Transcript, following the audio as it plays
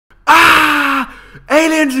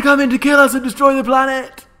aliens are coming to kill us and destroy the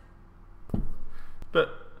planet. But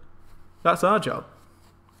that's our job.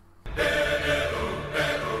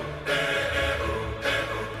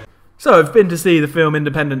 So I've been to see the film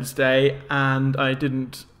Independence Day, and I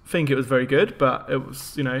didn't think it was very good, but it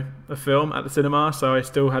was, you know, a film at the cinema, so I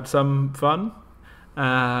still had some fun.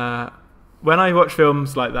 When I watch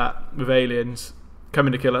films like that with aliens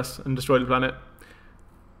coming to kill us and destroy the planet,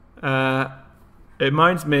 it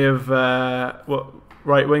reminds me of what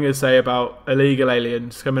right-wingers say about illegal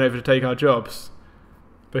aliens coming over to take our jobs.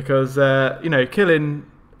 Because, you know, killing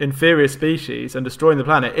inferior species and destroying the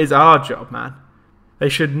planet is our job, man. They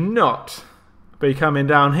should not be coming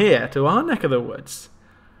down here to our neck of the woods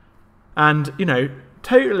and, you know,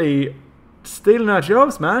 totally stealing our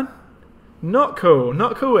jobs, man. Not cool.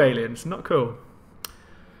 Not cool, aliens. Not cool.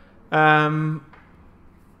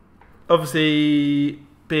 Obviously,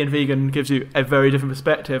 being vegan gives you a very different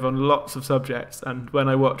perspective on lots of subjects. And when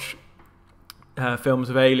I watch films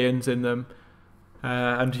of aliens in them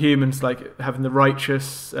and humans like having the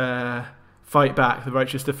righteous fight back, the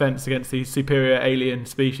righteous defense against these superior alien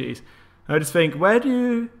species, I just think, where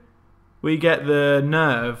do we get the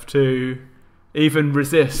nerve to even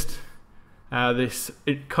resist this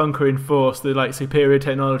conquering force, the like superior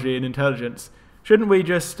technology and intelligence? Shouldn't we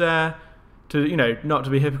just, to you know, not to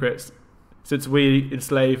be hypocrites, since we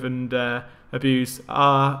enslave and abuse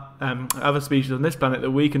our other species on this planet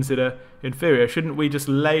that we consider inferior, shouldn't we just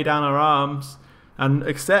lay down our arms and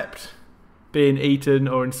accept being eaten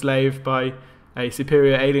or enslaved by a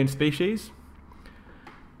superior alien species?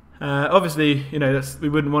 Obviously, you know, we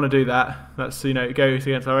wouldn't want to do that. That's, you know, it goes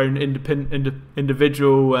against our own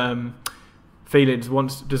individual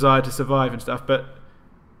feelings, desire to survive and stuff. But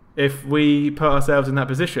if we put ourselves in that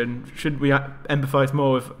position, shouldn't we empathise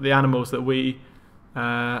more with the animals that we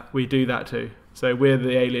do that to? So we're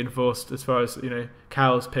the alien force as far as, you know,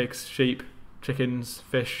 cows, pigs, sheep, chickens,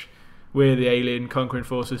 fish. We're the alien conquering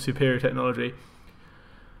force of superior technology.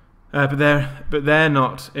 But they're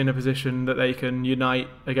not in a position that they can unite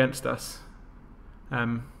against us.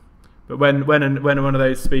 But when one of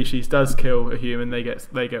those species does kill a human, they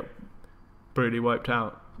get brutally wiped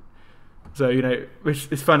out. So, you know, which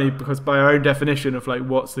is funny because by our own definition of like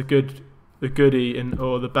what's the goodie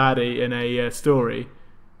or the baddie in a story,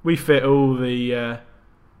 we fit all the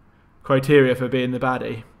criteria for being the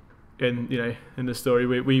baddie. In the story,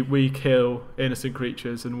 we kill innocent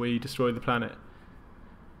creatures and we destroy the planet,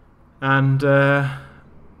 and we're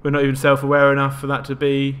not even self-aware enough for that to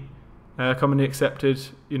be a commonly accepted,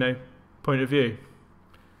 you know, point of view.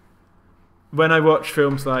 When I watch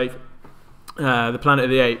films like The Planet of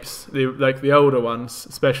the Apes, the older ones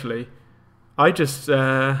especially, I just you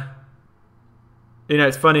know,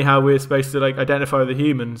 it's funny how we're supposed to like identify with the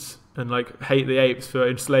humans and like hate the apes for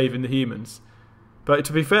enslaving the humans. But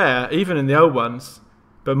to be fair, even in the old ones,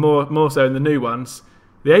 but more so in the new ones,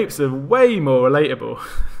 the apes are way more relatable.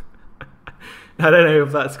 I don't know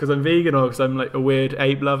if that's because I'm vegan or because I'm like a weird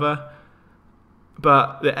ape lover.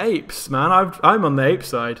 But the apes, man, I'm on the ape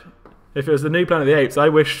side. If it was the new Planet of the Apes, I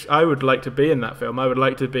would like to be in that film. I would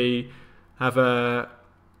like to have a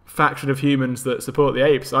faction of humans that support the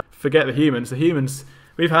apes. I forget the humans. The humans,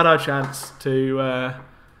 we've had our chance to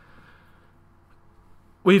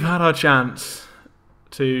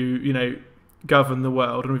you know, govern the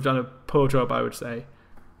world, and we've done a poor job, I would say.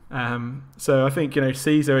 So I think, you know,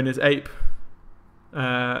 Caesar and his ape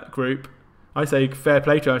group, I say fair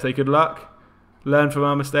play to him. I say good luck, learn from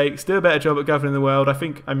our mistakes, do a better job at governing the world. I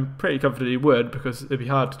think I'm pretty confident he would, because it'd be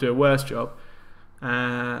hard to do a worse job.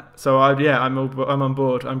 So I'm on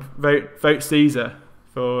board. Vote Caesar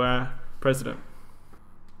for president.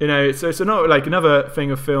 You know, so not like another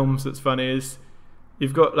thing of films that's funny is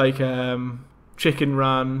you've got like Chicken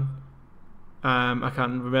Run. I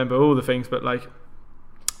can't remember all the things, but like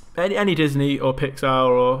any Disney or Pixar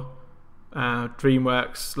or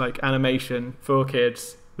DreamWorks like animation for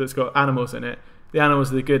kids that's got animals in it. The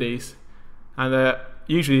animals are the goodies, and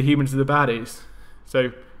usually the humans are the baddies.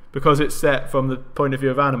 So because it's set from the point of view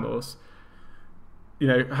of animals, you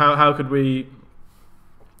know, how could we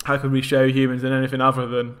show humans in anything other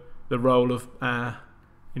than the role of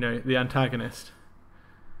you know, the antagonist?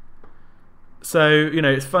 So, you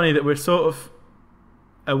know, it's funny that we're sort of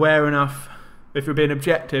aware enough, if we're being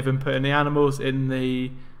objective and putting the animals in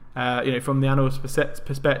the, you know, from the animals'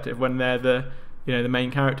 perspective, when they're the, you know, the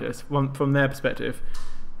main characters, from their perspective,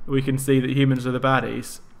 we can see that humans are the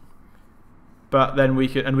baddies. But then we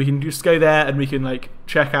can just go there and we can like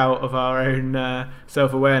check out of our own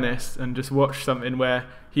self-awareness and just watch something where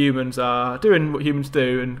humans are doing what humans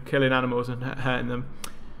do and killing animals and hurting them.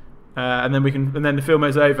 and then the film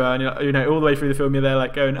is over, and you know all the way through the film you're there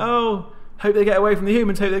like going, oh, hope they get away from the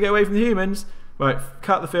humans, hope they get away from the humans. Right,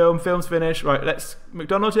 cut the film, film's finished. Right, let's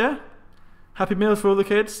McDonald's, yeah, Happy Meals for all the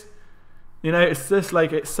kids. You know, it's just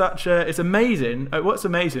like it's amazing. What's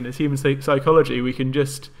amazing is human psychology. We can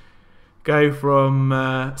just go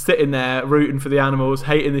from sitting there rooting for the animals,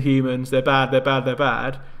 hating the humans, they're bad,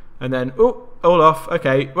 and then all off.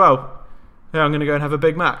 Okay, well, yeah, I'm going to go and have a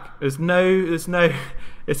Big Mac. Isn't it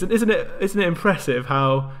impressive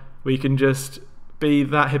how we can just be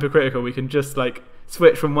that hypocritical? We can just like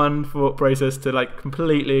switch from one thought process to like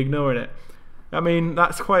completely ignoring it. I mean,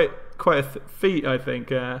 that's quite a feat, I think,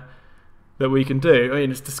 that we can do. I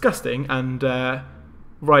mean, it's disgusting and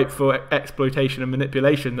ripe for exploitation and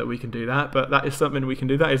manipulation that we can do that, but that is something we can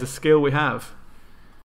do. That is a skill we have.